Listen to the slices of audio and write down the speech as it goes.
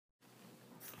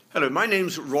Hello, my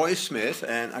name's Roy Smith,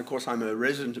 and of course I'm a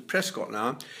resident of Prescott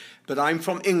now, but I'm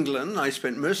from England. I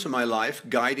spent most of my life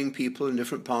guiding people in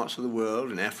different parts of the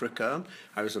world, in Africa.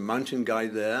 I was a mountain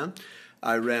guide there.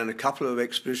 I ran a couple of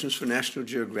expeditions for National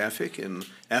Geographic in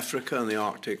Africa and the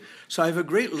Arctic. So I have a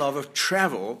great love of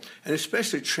travel, and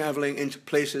especially traveling into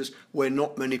places where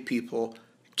not many people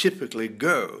typically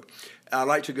go. I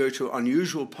like to go to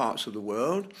unusual parts of the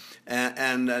world,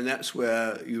 and that's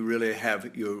where you really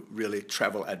have your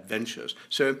travel adventures.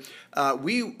 So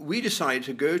we decided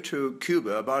to go to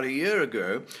Cuba about a year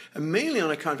ago, and mainly on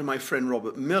account of my friend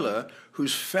Robert Miller,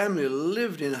 whose family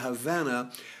lived in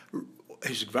Havana.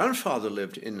 His grandfather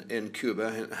lived in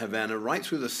Cuba, in Havana, right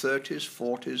through the 30s,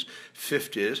 40s,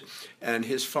 50s, and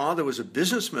his father was a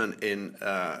businessman in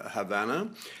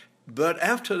Havana. But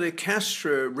after the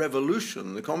Castro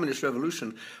Revolution, the Communist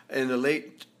Revolution in the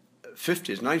late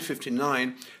 50s,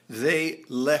 1959, they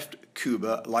left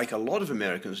Cuba, like a lot of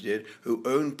Americans did, who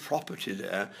owned property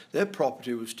there. Their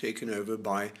property was taken over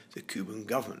by the Cuban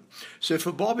government. So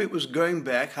for Bob, it was going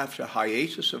back after a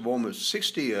hiatus of almost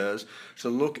 60 years to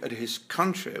look at his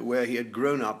country where he had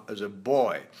grown up as a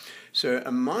boy. So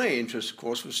and my interest, of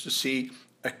course, was to see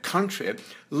a country,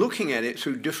 looking at it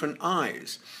through different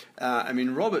eyes.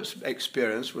 Robert's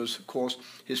experience was, of course,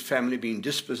 his family being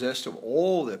dispossessed of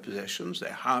all their possessions,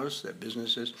 their house, their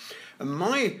businesses. And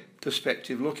my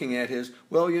perspective looking at it is,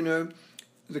 well, you know,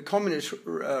 the communist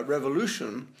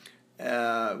revolution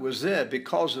was there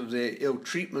because of the ill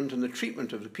treatment and the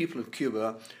treatment of the people of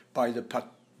Cuba by the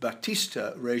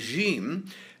Batista regime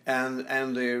and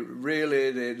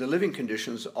the living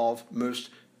conditions of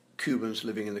most Cubans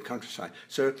living in the countryside.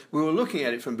 So we were looking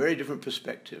at it from very different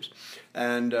perspectives.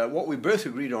 And what we both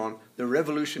agreed on, the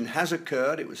revolution has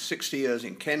occurred. It was 60 years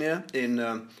in Kenya, in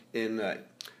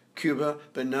Cuba,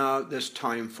 but now there's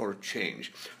time for a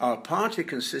change. Our party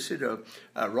consisted of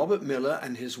Robert Miller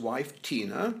and his wife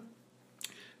Tina,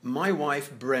 my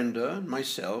wife Brenda,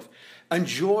 myself, and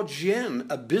George Yen,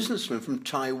 a businessman from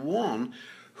Taiwan,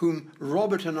 whom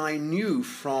Robert and I knew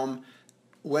from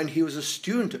when he was a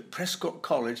student at Prescott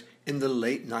College in the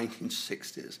late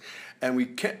 1960s. And we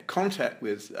kept contact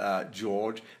with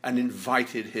George and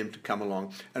invited him to come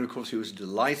along. And of course he was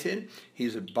delighted.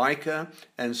 He's a biker,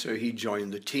 and so he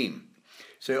joined the team.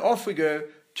 So off we go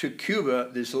to Cuba,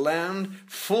 this land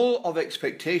full of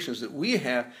expectations that we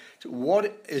have.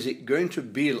 What is it going to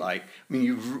be like? I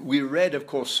mean, we read, of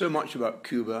course, so much about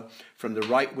Cuba from the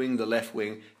right wing, the left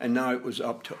wing, and now it was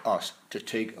up to us to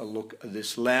take a look at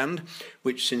this land,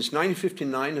 which since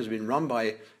 1959 has been run by,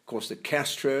 of course, the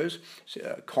Castros,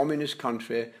 a communist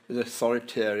country with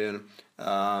authoritarian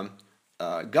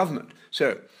government.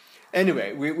 So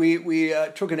anyway, we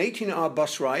took an 18-hour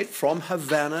bus ride from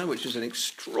Havana, which is an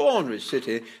extraordinary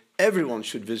city. Everyone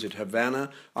should visit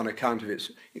Havana on account of its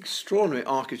extraordinary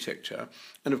architecture.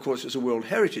 And of course, it's a World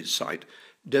Heritage Site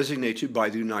designated by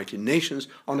the United Nations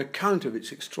on account of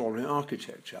its extraordinary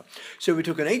architecture. So we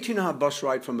took an 18-hour bus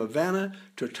ride from Havana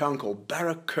to a town called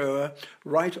Baracoa,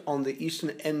 right on the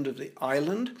eastern end of the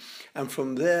island. And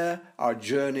from there, our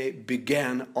journey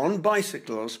began on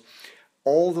bicycles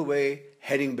all the way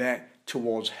heading back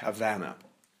towards Havana.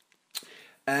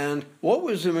 And what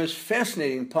was the most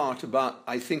fascinating part about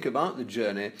the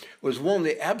journey was, one,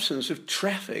 the absence of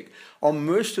traffic on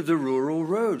most of the rural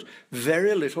roads.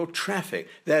 Very little traffic,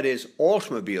 that is,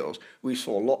 automobiles. We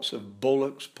saw lots of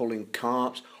bullocks pulling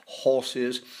carts,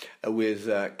 horses with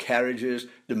carriages.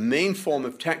 The main form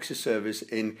of taxi service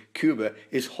in Cuba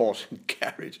is horse and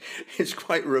carriage. It's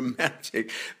quite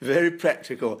romantic, very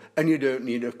practical, and you don't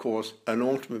need, of course, an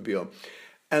automobile.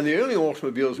 And the only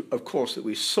automobiles, of course, that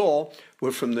we saw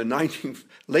were from the late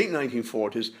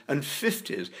 1940s and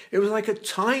 50s. It was like a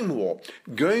time warp,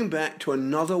 going back to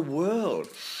another world.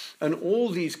 And all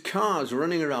these cars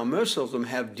running around, most of them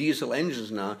have diesel engines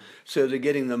now, so they're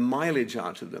getting the mileage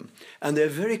out of them. And they're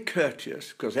very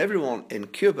courteous, because everyone in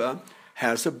Cuba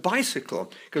has a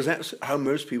bicycle, because that's how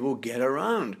most people get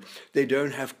around. They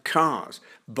don't have cars.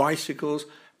 Bicycles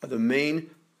are the main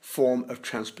form of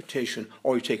transportation,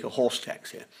 or you take a horse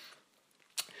taxi.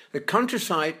 The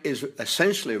countryside is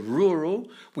essentially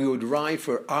rural. We would ride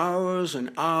for hours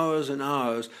and hours and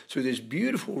hours through this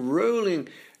beautiful rolling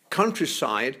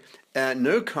countryside,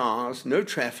 no cars, no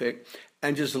traffic,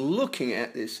 and just looking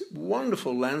at this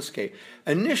wonderful landscape.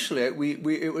 Initially,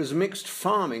 it was a mixed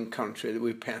farming country that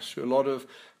we passed through. A lot of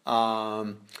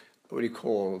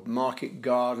market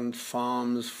gardens,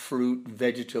 farms, fruit,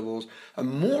 vegetables, and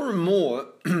more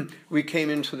we came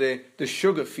into the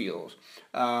sugar fields.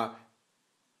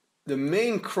 The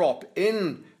main crop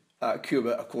in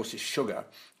Cuba, of course, is sugar.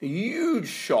 A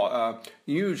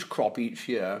huge crop each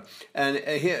year,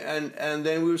 and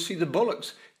then we will see the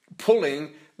bullocks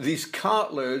pulling these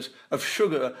cartloads of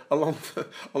sugar along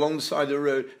the side of the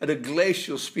road at a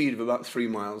glacial speed of about 3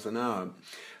 miles an hour.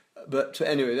 But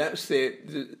anyway, that's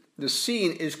the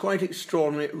scene is quite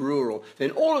extraordinary, rural.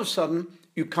 Then all of a sudden,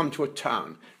 you come to a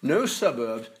town. No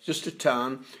suburbs, just a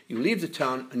town. You leave the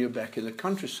town and you're back in the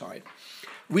countryside.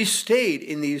 We stayed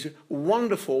in these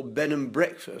wonderful bed and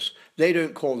breakfasts. They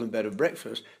don't call them bed and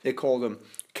breakfast. They call them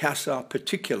casa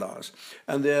particulars.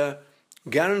 And they're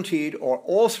guaranteed or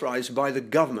authorized by the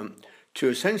government to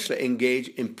essentially engage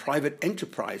in private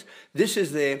enterprise. This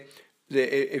is the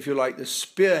if you like, the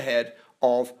spearhead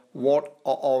of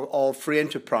free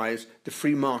enterprise, the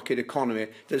free market economy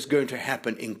that's going to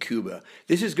happen in Cuba.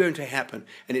 This is going to happen,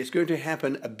 and it's going to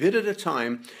happen a bit at a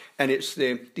time, and it's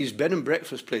these bed and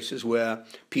breakfast places where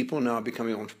people now are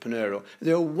becoming entrepreneurial.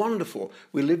 They're wonderful.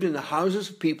 We lived in the houses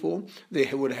of people. They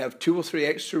would have 2 or 3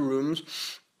 extra rooms,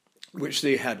 which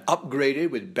they had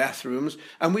upgraded with bathrooms,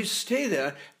 and we'd stay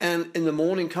there, and in the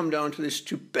morning come down to this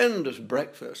stupendous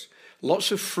breakfast.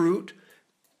 Lots of fruit,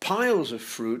 piles of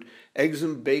fruit, eggs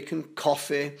and bacon,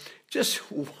 coffee,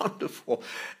 just wonderful.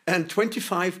 And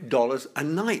 $25 a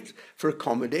night for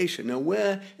accommodation. Now,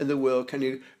 where in the world can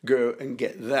you go and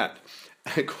get that?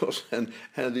 And of course, and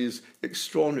had these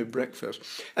extraordinary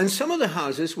breakfasts. And some of the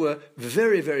houses were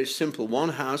very, very simple. One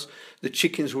house, the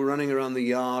chickens were running around the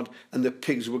yard and the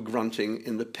pigs were grunting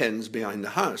in the pens behind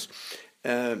the house.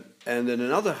 And then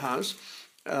another house,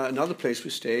 another place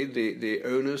we stayed, the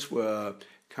owners were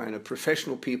kind of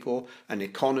professional people, an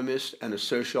economist and a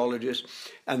sociologist,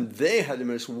 and they had the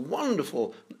most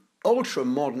wonderful,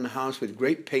 ultra-modern house with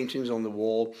great paintings on the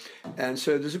wall. And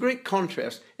so there's a great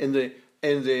contrast in the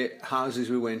houses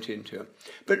we went into.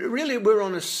 But really, we're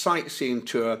on a sightseeing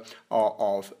tour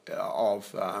of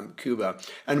Cuba,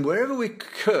 and wherever we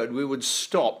could, we would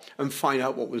stop and find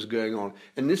out what was going on.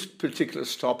 In this particular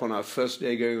stop on our first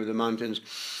day going over the mountains,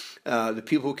 the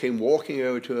people came walking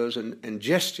over to us and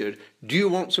gestured, "Do you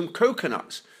want some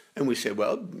coconuts?" And we said,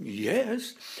 "Well,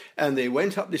 yes." And they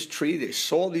went up this tree, they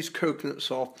saw these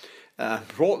coconuts off,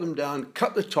 brought them down,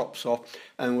 cut the tops off,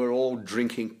 and we're all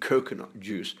drinking coconut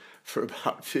juice for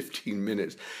about 15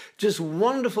 minutes. Just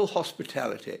wonderful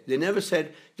hospitality. They never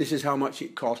said, "This is how much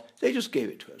it cost." They just gave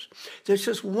it to us. They're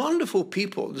just wonderful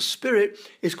people. The spirit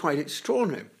is quite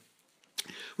extraordinary.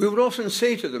 We would often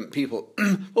say to them, people,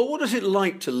 "Well, what is it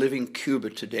like to live in Cuba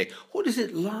today? What is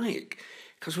it like?"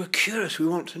 Because we're curious, we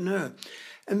want to know.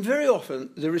 And very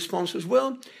often the response was,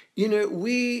 "Well, you know,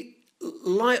 we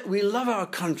love our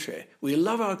country,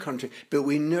 but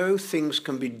we know things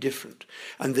can be different."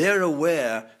 And they're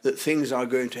aware that things are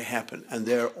going to happen, and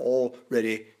they're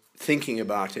already thinking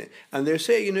about it. And they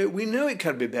say, "You know, we know it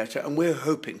can be better, and we're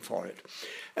hoping for it."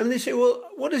 And they say, "Well,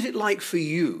 what is it like for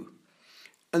you?"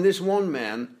 And there's one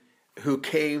man who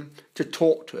came to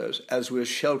talk to us as we were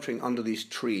sheltering under these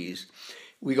trees.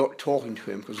 We got talking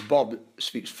to him because Bob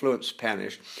speaks fluent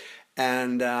Spanish.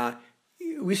 And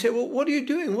we said, "Well, what are you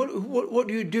doing? What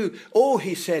do you do?" "Oh,"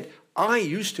 he said, "I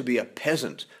used to be a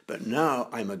peasant, but now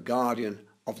I'm a guardian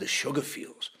of the sugar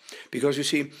fields." Because, you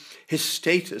see, his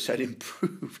status had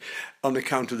improved on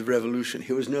account of the revolution.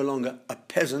 He was no longer a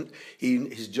peasant.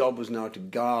 His job was now to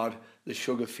guard the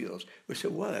sugar fields. We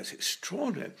said, "Well, that's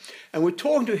extraordinary." And we're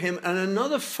talking to him, and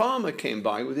another farmer came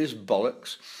by with his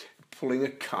bullocks, pulling a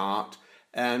cart,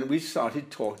 and we started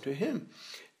talking to him.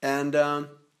 And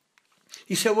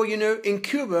he said, "Well, you know, in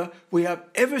Cuba, we have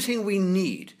everything we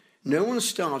need. No one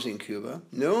starves in Cuba.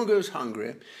 No one goes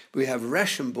hungry. We have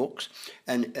ration books,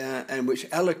 and which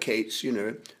allocates, you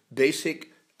know,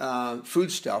 basic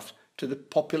foodstuffs to the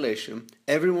population.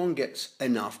 Everyone gets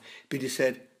enough." But he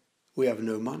said, "We have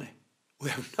no money. We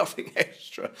have nothing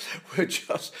extra. We're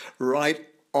just right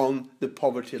on the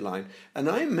poverty line." And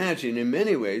I imagine in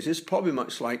many ways it's probably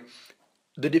much like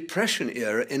the Depression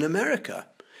era in America,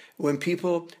 when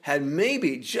people had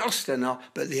maybe just enough,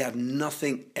 but they have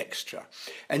nothing extra.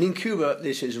 And in Cuba,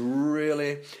 this is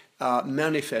really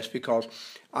manifest, because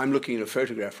I'm looking at a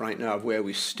photograph right now of where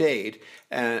we stayed,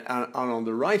 and on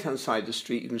the right-hand side of the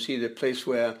street, you can see the place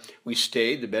where we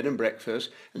stayed, the bed and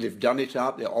breakfast, and they've done it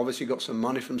up. They obviously got some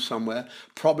money from somewhere,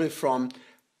 probably from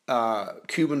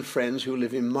Cuban friends who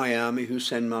live in Miami who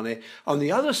send money. On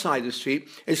the other side of the street,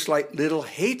 it's like little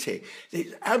Haiti.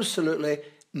 There's absolutely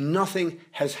nothing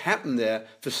has happened there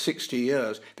for 60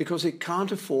 years because they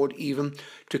can't afford even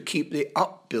to keep the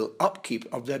upkeep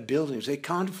of their buildings. They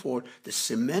can't afford the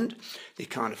cement, they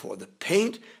can't afford the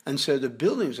paint, and so the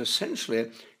buildings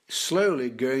essentially slowly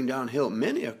going downhill.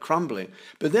 Many are crumbling.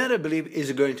 But that, I believe,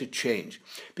 is going to change,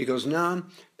 because now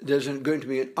there's going to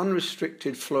be an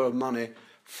unrestricted flow of money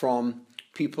from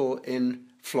people in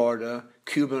Florida,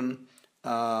 Cuban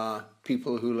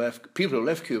people who left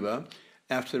Cuba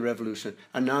after the revolution,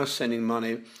 are now sending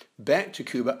money back to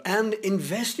Cuba and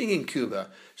investing in Cuba.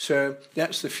 So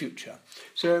that's the future.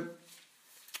 So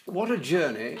what a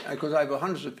journey, because I have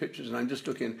hundreds of pictures and I'm just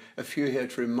looking a few here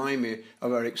to remind me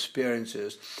of our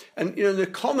experiences. And, you know, the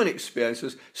common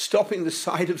experiences, stopping the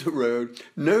side of the road,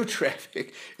 no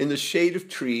traffic, in the shade of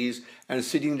trees, and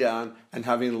sitting down and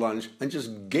having lunch and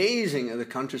just gazing at the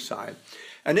countryside.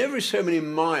 And every so many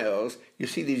miles, you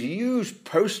see these huge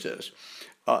posters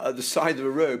at the side of the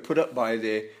road put up by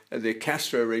the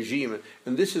Castro regime.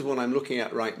 And this is what I'm looking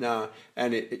at right now,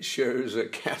 and it shows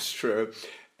Castro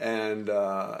and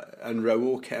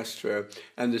Raúl Castro,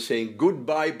 and they're saying,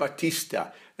 "Goodbye,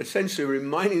 Batista," essentially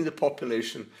reminding the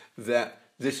population that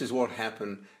this is what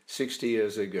happened 60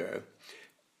 years ago.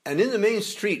 And in the main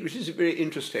street, which is very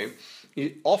interesting,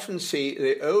 you often see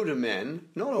the older men,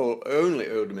 not only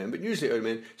older men, but usually older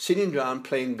men, sitting down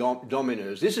playing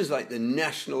dominoes. This is like the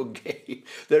national game.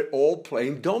 They're all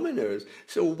playing dominoes.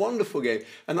 It's a wonderful game.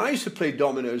 And I used to play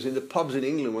dominoes in the pubs in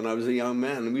England when I was a young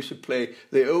man, and we used to play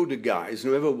the older guys,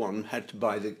 and whoever won had to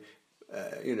buy they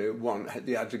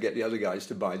had to get the other guys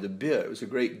to buy the beer. It was a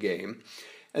great game.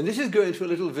 And this is going to a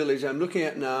little village I'm looking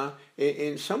at now,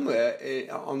 in somewhere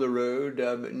on the road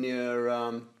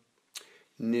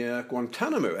near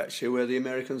Guantanamo, actually, where the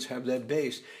Americans have their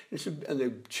base. And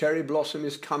the cherry blossom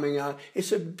is coming out.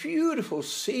 It's a beautiful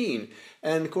scene.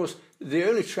 And, of course, the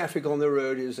only traffic on the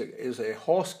road is a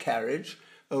horse carriage.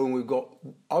 And we've got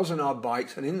us on our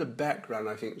bikes. And in the background,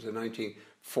 I think, is a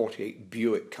 1948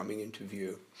 Buick coming into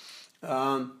view.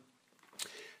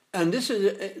 And this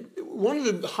is one of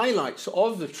the highlights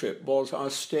of the trip was our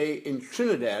stay in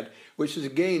Trinidad, which is,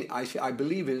 again, I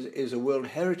believe is a World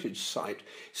Heritage Site.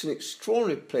 It's an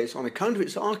extraordinary place on account of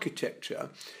its architecture,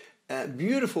 a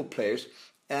beautiful place.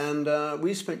 And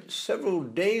we spent several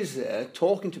days there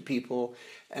talking to people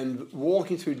and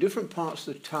walking through different parts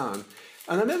of the town.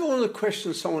 And I remember one of the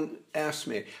questions someone asked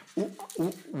me,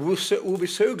 we'll be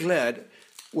so glad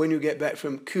when you get back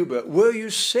from Cuba, were you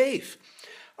safe?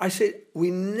 I said,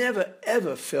 we never,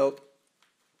 ever felt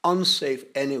unsafe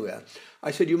anywhere.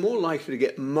 I said, you're more likely to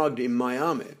get mugged in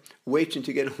Miami, waiting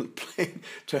to get on the plane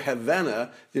to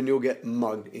Havana, than you'll get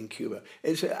mugged in Cuba.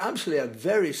 It's absolutely a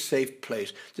very safe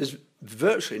place. There's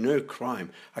virtually no crime.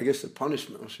 I guess the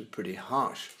punishment must be pretty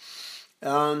harsh.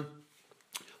 One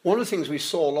of the things we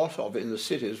saw a lot of in the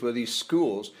cities were these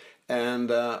schools, and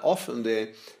often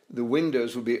the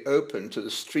windows would be open to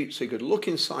the street so you could look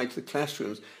inside the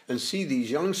classrooms and see these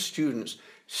young students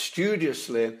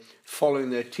studiously following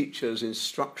their teachers'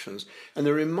 instructions. And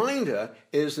the reminder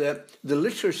is that the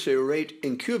literacy rate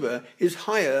in Cuba is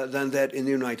higher than that in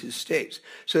the United States.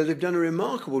 So they've done a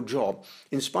remarkable job.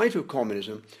 In spite of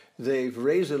communism, they've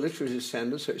raised the literacy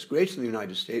standards, so it's greater in the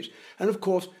United States. And of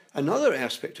course, another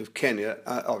aspect of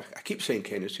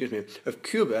of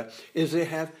Cuba, is they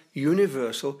have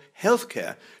universal health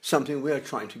care, something we're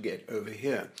trying to get over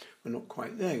here. We're not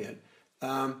quite there yet.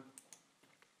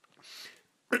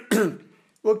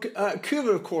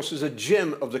 Cuba, of course, is a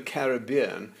gem of the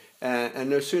Caribbean, and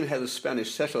no sooner had the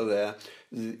Spanish settled there,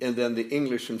 and then the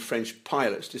English and French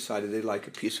pilots decided they'd like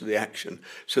a piece of the action.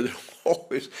 So they're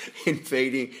always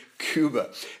invading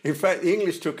Cuba. In fact, the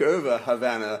English took over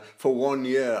Havana for 1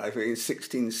 year, I think in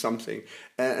 16-something,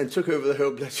 and took over the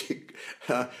whole blessed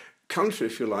country,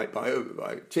 if you like,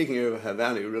 by taking over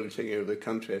Havana, really taking over the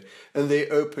country. And they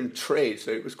opened trade,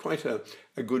 so it was quite a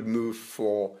good move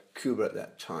for Cuba at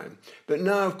that time. But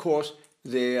now, of course,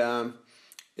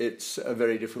 it's a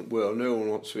very different world. No one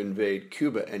wants to invade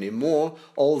Cuba anymore,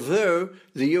 although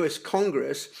the US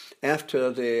Congress,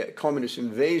 after the communist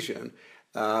invasion,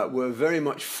 were very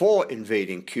much for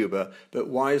invading Cuba, but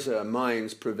wiser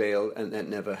minds prevailed, and that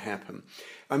never happened.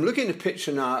 I'm looking at a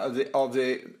picture now of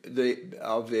the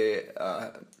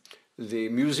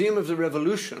Museum of the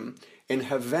Revolution in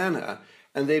Havana,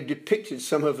 and they've depicted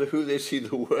some of who they see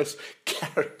the worst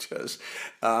characters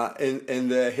in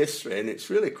their history. And it's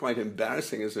really quite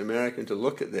embarrassing as an American to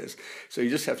look at this. So you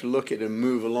just have to look at it and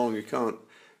move along. You can't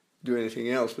do anything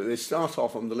else. But they start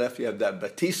off on the left. You have that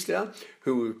Batista,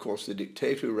 who, of course, the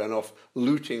dictator who ran off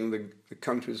looting the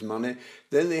country's money.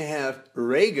 Then they have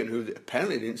Reagan, who they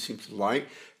apparently didn't seem to like.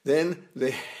 Then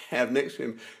they have next to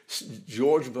him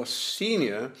George Bush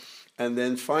Sr., and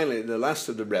then finally, the last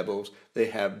of the rebels, they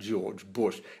have George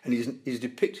Bush. And he's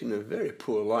depicted in a very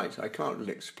poor light. I can't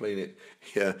really explain it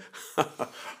here as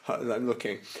I'm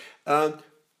looking.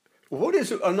 What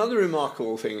is another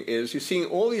remarkable thing is you're seeing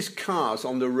all these cars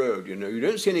on the road, you know. You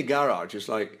don't see any garages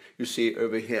like you see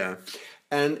over here.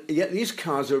 And yet these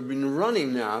cars have been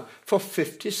running now for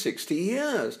 50, 60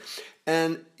 years.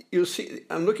 And you'll see,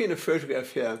 I'm looking at a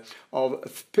photograph here of a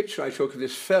picture I took of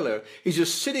this fellow. He's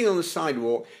just sitting on the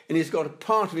sidewalk and he's got a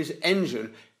part of his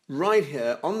engine right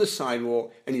here on the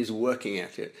sidewalk and he's working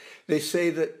at it. They say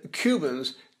that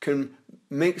Cubans can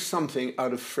make something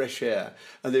out of fresh air,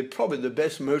 and they're probably the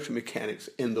best motor mechanics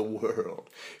in the world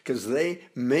because they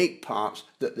make parts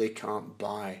that they can't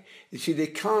buy. You see, they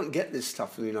can't get this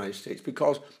stuff in the United States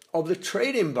because of the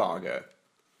trade embargo.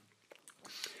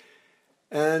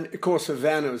 And of course,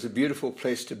 Havana was a beautiful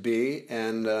place to be,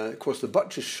 and of course, the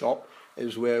butcher's shop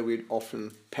is where we'd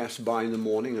often pass by in the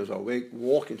morning as I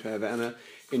walk into Havana,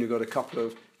 and you've got a couple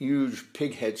of huge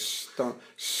pig heads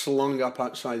slung up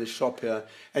outside the shop here,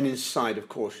 and inside, of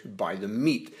course, you buy the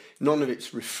meat. None of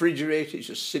it's refrigerated, it's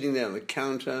just sitting there on the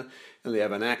counter, and they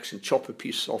have an axe and chop a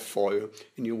piece off for you,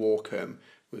 and you walk home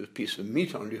with a piece of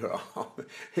meat under your arm.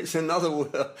 It's another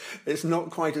world. It's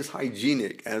not quite as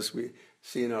hygienic as we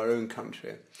see in our own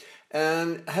country.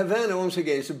 And Havana, once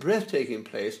again, is a breathtaking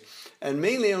place, and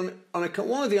mainly on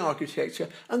one of the architecture,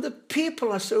 and the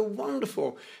people are so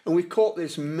wonderful. And we caught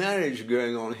this marriage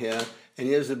going on here, and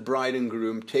here's the bride and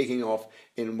groom taking off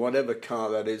in whatever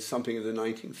car that is, something in the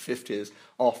 1950s,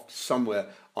 off somewhere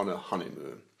on a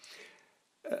honeymoon.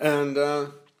 And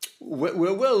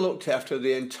we're well looked after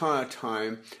the entire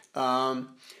time.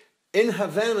 In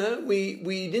Havana,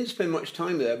 we didn't spend much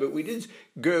time there, but we did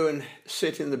go and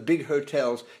sit in the big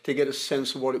hotels to get a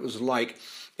sense of what it was like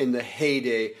in the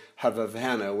heyday of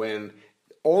Havana when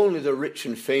only the rich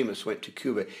and famous went to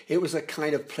Cuba. It was a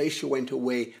kind of place you went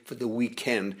away for the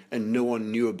weekend and no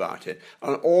one knew about it.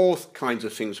 And all kinds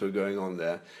of things were going on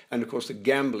there. And of course the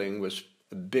gambling was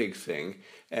a big thing.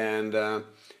 And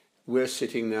we're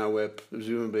sitting now where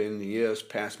presumably in the years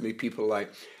past, maybe people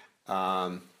like...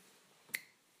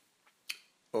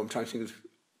 I'm trying to think of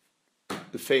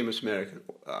the famous American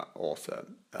author.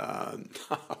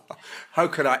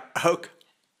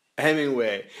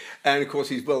 Hemingway. And of course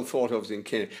he's well thought of as in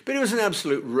Kenya. But he was an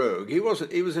absolute rogue. He was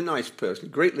a nice person,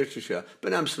 great literature,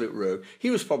 but an absolute rogue. He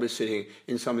was probably sitting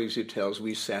in some of these hotels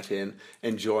we sat in,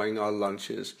 enjoying our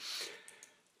lunches.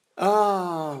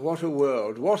 Ah, what a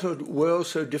world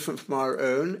so different from our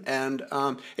own. And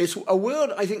it's a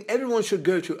world I think everyone should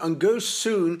go to, and go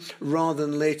soon rather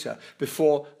than later,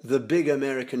 before the big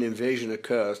American invasion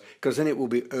occurs, because then it will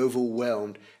be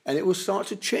overwhelmed and it will start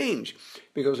to change,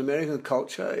 because American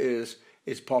culture is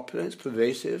popular, it's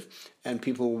pervasive, and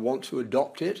people want to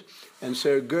adopt it. And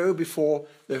so go before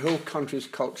the whole country's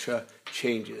culture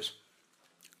changes.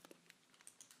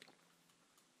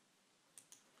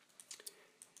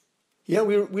 Yeah,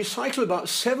 we cycle about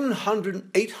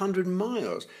 700, 800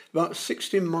 miles, about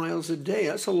 60 miles a day.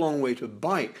 That's a long way to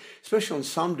bike, especially on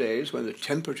some days when the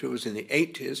temperature was in the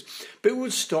 80s. But we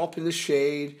would stop in the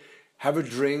shade, have a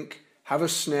drink, have a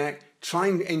snack, try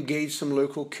and engage some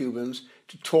local Cubans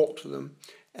to talk to them.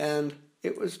 And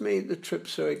it was made the trip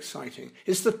so exciting.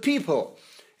 It's the people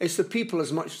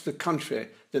as much as the country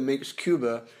that makes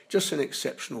Cuba just an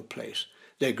exceptional place.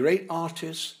 They're great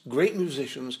artists, great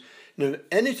musicians. Now,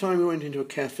 any time we went into a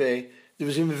cafe, there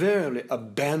was invariably a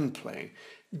band playing.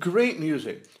 Great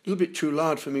music. A little bit too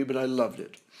loud for me, but I loved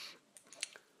it.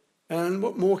 And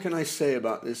what more can I say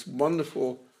about this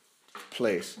wonderful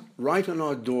place? Right on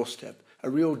our doorstep, a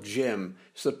real gem.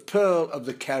 It's the pearl of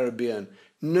the Caribbean,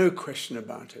 no question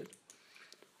about it.